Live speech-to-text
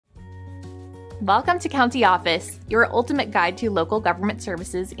Welcome to County Office, your ultimate guide to local government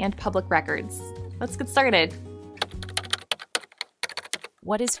services and public records. Let's get started.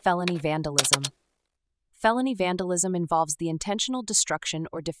 What is felony vandalism? Felony vandalism involves the intentional destruction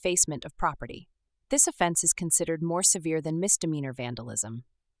or defacement of property. This offense is considered more severe than misdemeanor vandalism.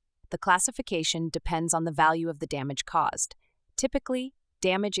 The classification depends on the value of the damage caused. Typically,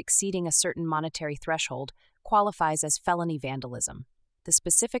 damage exceeding a certain monetary threshold qualifies as felony vandalism. The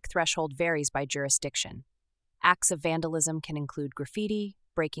specific threshold varies by jurisdiction. Acts of vandalism can include graffiti,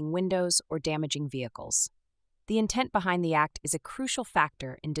 breaking windows, or damaging vehicles. The intent behind the act is a crucial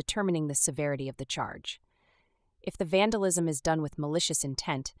factor in determining the severity of the charge. If the vandalism is done with malicious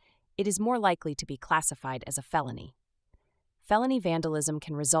intent, it is more likely to be classified as a felony. Felony vandalism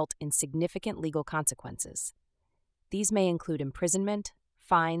can result in significant legal consequences. These may include imprisonment,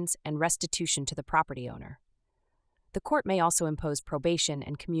 fines, and restitution to the property owner. The court may also impose probation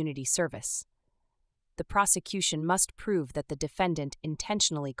and community service. The prosecution must prove that the defendant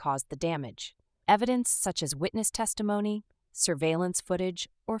intentionally caused the damage. Evidence such as witness testimony, surveillance footage,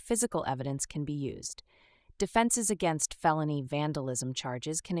 or physical evidence can be used. Defenses against felony vandalism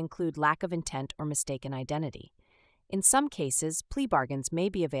charges can include lack of intent or mistaken identity. In some cases, plea bargains may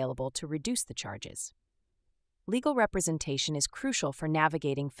be available to reduce the charges. Legal representation is crucial for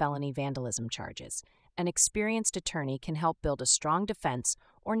navigating felony vandalism charges. An experienced attorney can help build a strong defense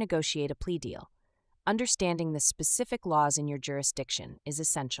or negotiate a plea deal. Understanding the specific laws in your jurisdiction is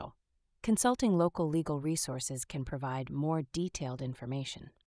essential. Consulting local legal resources can provide more detailed information.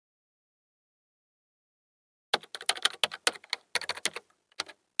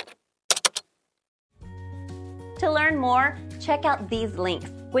 To learn more, check out these links,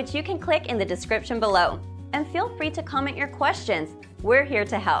 which you can click in the description below. And feel free to comment your questions. We're here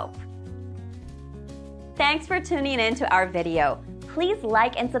to help. Thanks for tuning in to our video. Please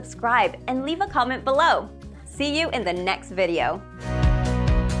like and subscribe and leave a comment below. See you in the next video.